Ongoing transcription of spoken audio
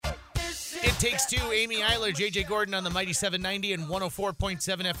Takes Two, Amy Eiler, JJ Gordon on the Mighty 790 and 104.7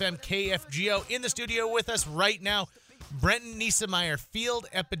 FM KFGO. In the studio with us right now, Brenton Niesemeyer, field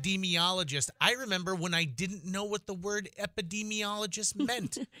epidemiologist. I remember when I didn't know what the word epidemiologist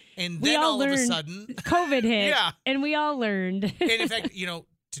meant. And then all of a sudden, COVID hit. Yeah. And we all learned. And in fact,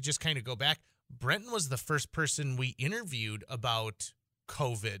 to just kind of go back, Brenton was the first person we interviewed about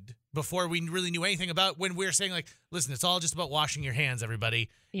COVID before we really knew anything about, when we were saying, like, listen, it's all just about washing your hands, everybody.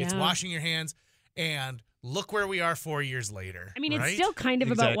 Yeah. It's washing your hands. And look where we are 4 years later. I mean, right? It's still kind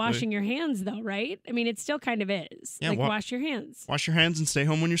of about washing your hands, though, right? I mean, it still kind of is. Yeah, wash your hands. Wash your hands and stay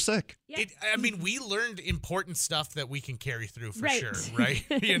home when you're sick. Yeah. We learned important stuff that we can carry through for right. sure, right?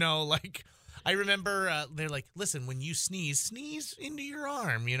 I remember they're like, listen, when you sneeze into your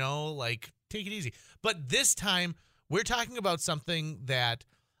arm, take it easy. But this time, we're talking about something that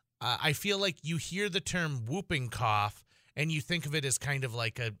I feel like you hear the term whooping cough, and you think of it as kind of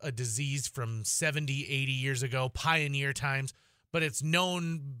like a disease from 70, 80 years ago, pioneer times, but it's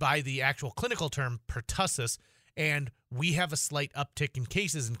known by the actual clinical term pertussis, and we have a slight uptick in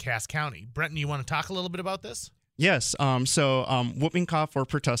cases in Cass County. Brenton, you want to talk a little bit about this? Yes. Whooping cough or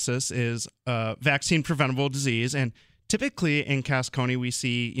pertussis is a vaccine-preventable disease, and typically in Cass County we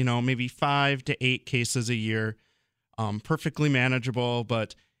see, maybe 5 to 8 cases a year, perfectly manageable,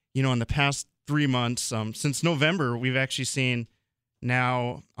 but in the past 3 months, since November, we've actually seen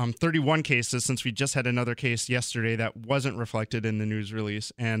now 31 cases, since we just had another case yesterday that wasn't reflected in the news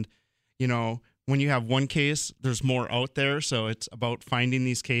release. And, when you have one case, there's more out there. So it's about finding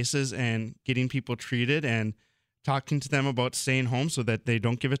these cases and getting people treated and talking to them about staying home so that they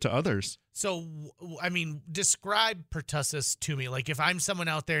don't give it to others. So, describe pertussis to me. Like, if I'm someone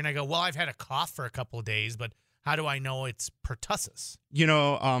out there and I go, well, I've had a cough for a couple of days, but how do I know it's pertussis?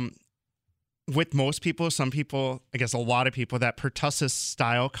 With most people, some people, I guess a lot of people, that pertussis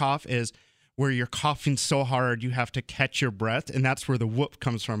style cough is where you're coughing so hard you have to catch your breath, and that's where the whoop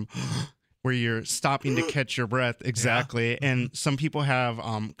comes from, where you're stopping to catch your breath. Exactly. Yeah. And some people have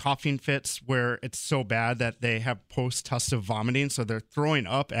coughing fits where it's so bad that they have post-tussive vomiting, so they're throwing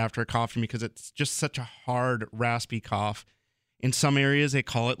up after coughing because it's just such a hard, raspy cough. In some areas, they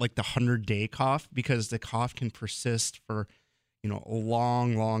call it like the 100-day cough because the cough can persist for, a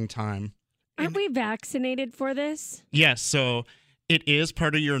long, long time. Aren't we vaccinated for this? Yes. So it is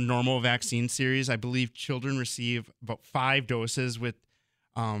part of your normal vaccine series. I believe children receive about 5 doses with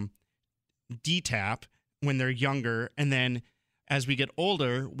DTaP when they're younger. And then as we get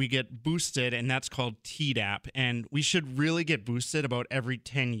older, we get boosted, and that's called Tdap. And we should really get boosted about every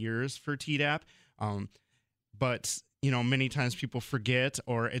 10 years for Tdap. But many times people forget,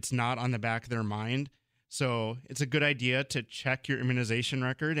 or it's not on the back of their mind. So it's a good idea to check your immunization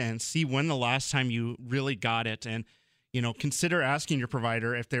record and see when the last time you really got it. And, consider asking your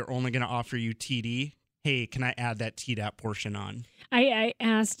provider if they're only going to offer you TD. Hey, can I add that Tdap portion on? I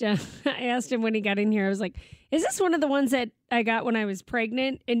asked him when he got in here. I was like, is this one of the ones that I got when I was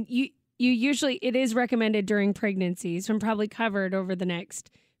pregnant? And you usually, it is recommended during pregnancy. So I'm probably covered over the next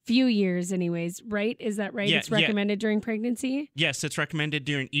few years anyways, right? Is that right? Yeah, it's recommended during pregnancy? Yes, it's recommended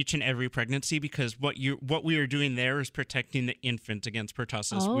during each and every pregnancy because what we are doing there is protecting the infant against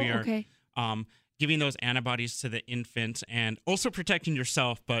pertussis. Oh, we are okay. Giving those antibodies to the infant and also protecting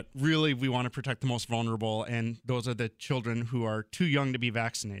yourself, but really we want to protect the most vulnerable, and those are the children who are too young to be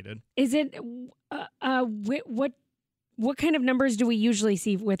vaccinated. Is it what kind of numbers do we usually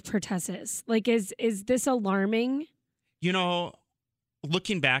see with pertussis? Like, is this alarming?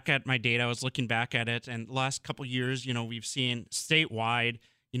 Looking back at my data, I was looking back at it, and the last couple of years, we've seen statewide,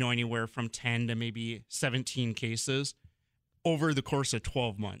 anywhere from 10 to maybe 17 cases over the course of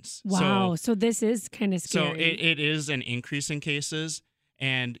 12 months. Wow. So this is kind of scary. So it is an increase in cases.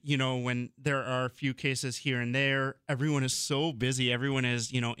 And, when there are a few cases here and there, everyone is so busy. Everyone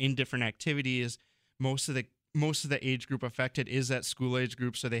is, in different activities. Most of the age group affected is that school age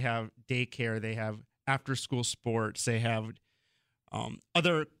group. So they have daycare, they have after school sports, they have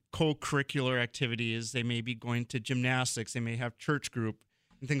other co-curricular activities. They may be going to gymnastics. They may have church group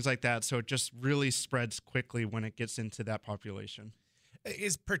and things like that. So it just really spreads quickly when it gets into that population.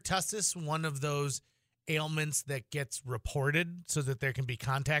 Is pertussis one of those ailments that gets reported so that there can be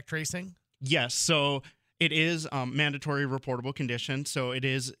contact tracing? Yes. So it is mandatory reportable condition. So it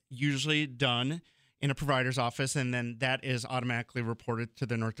is usually done in a provider's office, and then that is automatically reported to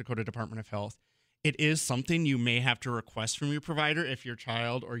the North Dakota Department of Health. It is something you may have to request from your provider if your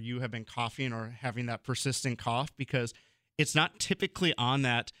child or you have been coughing or having that persistent cough, because it's not typically on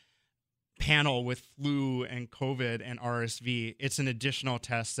that panel with flu and COVID and RSV. It's an additional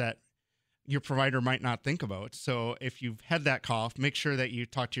test that your provider might not think about. So if you've had that cough, make sure that you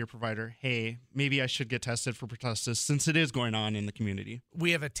talk to your provider. Hey, maybe I should get tested for pertussis since it is going on in the community.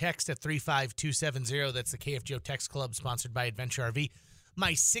 We have a text at 35270. That's the KFGO Text Club sponsored by Adventure RV.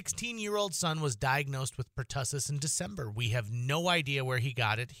 My 16-year-old son was diagnosed with pertussis in December. We have no idea where he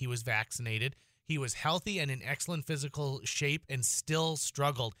got it. He was vaccinated. He was healthy and in excellent physical shape and still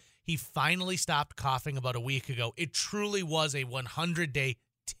struggled. He finally stopped coughing about a week ago. It truly was a 100-day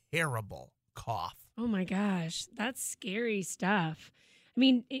terrible cough. Oh my gosh, that's scary stuff. I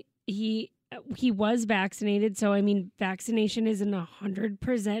mean, he was vaccinated, so I mean, vaccination isn't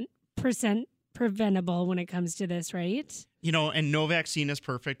 100% preventable when it comes to this, right? You know, and no vaccine is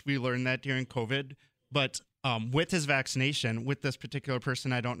perfect. We learned that during COVID. But with his vaccination, with this particular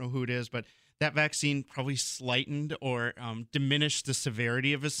person, I don't know who it is, but that vaccine probably slightened or diminished the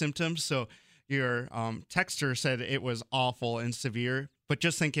severity of his symptoms. So your texter said it was awful and severe. But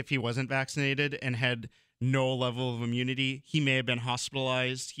just think if he wasn't vaccinated and had no level of immunity, he may have been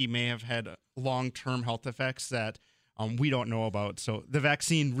hospitalized. He may have had long-term health effects that we don't know about. So the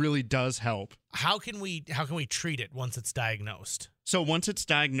vaccine really does help. How can we treat it once it's diagnosed? So once it's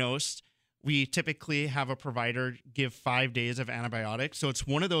diagnosed, we typically have a provider give 5 days of antibiotics. So it's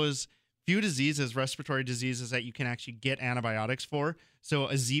one of those few diseases, respiratory diseases, that you can actually get antibiotics for. So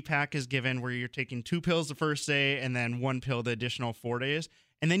a Z-Pack is given where you're taking 2 pills the first day and then 1 pill the additional 4 days.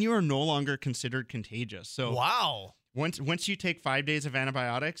 And then you are no longer considered contagious. So wow. Once you take 5 days of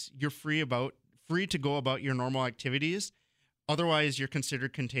antibiotics, you're free to go about your normal activities. Otherwise, you're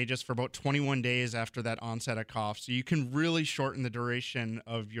considered contagious for about 21 days after that onset of cough. So you can really shorten the duration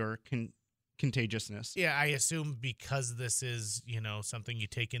of your contagiousness. Yeah, I assume because this is, something you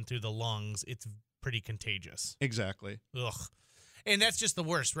take in through the lungs, it's pretty contagious. Exactly. Ugh. And that's just the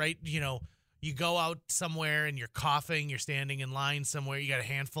worst, right? You go out somewhere and you're coughing, you're standing in line somewhere, you got a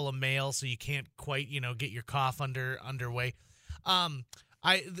handful of mail, so you can't quite, get your cough underway.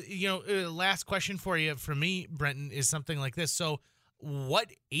 Last question for you from me, Brenton, is something like this. So what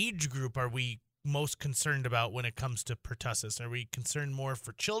age group are we most concerned about when it comes to pertussis? Are we concerned more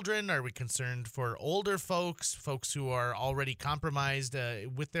for children? Are we concerned for older folks who are already compromised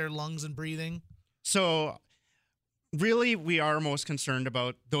with their lungs and breathing? So really, we are most concerned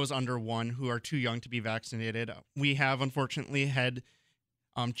about those under 1 who are too young to be vaccinated. We have, unfortunately, had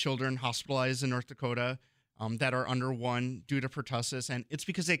children hospitalized in North Dakota that are under 1 due to pertussis, and it's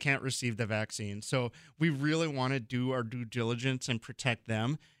because they can't receive the vaccine. So we really want to do our due diligence and protect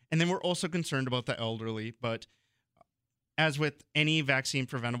them. And then we're also concerned about the elderly. But as with any vaccine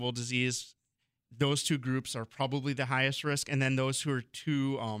preventable disease, those 2 groups are probably the highest risk. And then those who are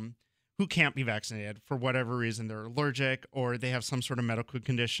who can't be vaccinated for whatever reason, they're allergic or they have some sort of medical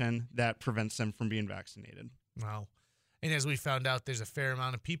condition that prevents them from being vaccinated. Wow. And as we found out, there's a fair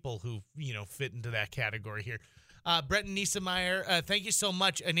amount of people who, fit into that category here. Brenton Niesemeyer, thank you so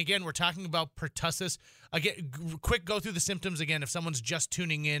much. And again, we're talking about pertussis. Again, quick go through the symptoms again if someone's just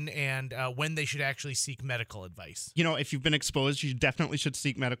tuning in and when they should actually seek medical advice. If you've been exposed, you definitely should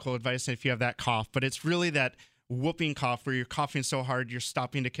seek medical advice if you have that cough. But it's really that whooping cough where you're coughing so hard you're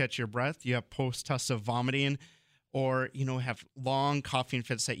stopping to catch your breath. You have post-tussive vomiting or, have long coughing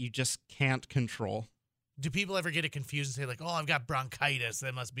fits that you just can't control. Do people ever get it confused and say, like, oh, I've got bronchitis,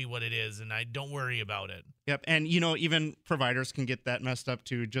 that must be what it is, and I don't worry about it? Yep, and, even providers can get that messed up,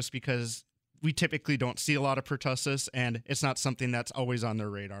 too, just because we typically don't see a lot of pertussis, and it's not something that's always on their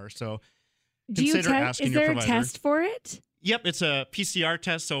radar. So consider asking your provider. Is there a test for it? Yep, it's a PCR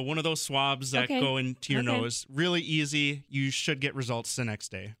test, so one of those swabs that go into your nose. Really easy. You should get results the next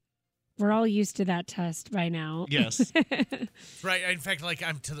day. We're all used to that test by now. Yes. Right. In fact,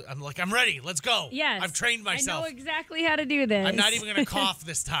 I'm ready. Let's go. Yes. I've trained myself. I know exactly how to do this. I'm not even going to cough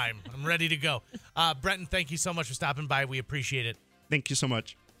this time. I'm ready to go. Brenton, thank you so much for stopping by. We appreciate it. Thank you so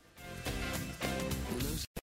much.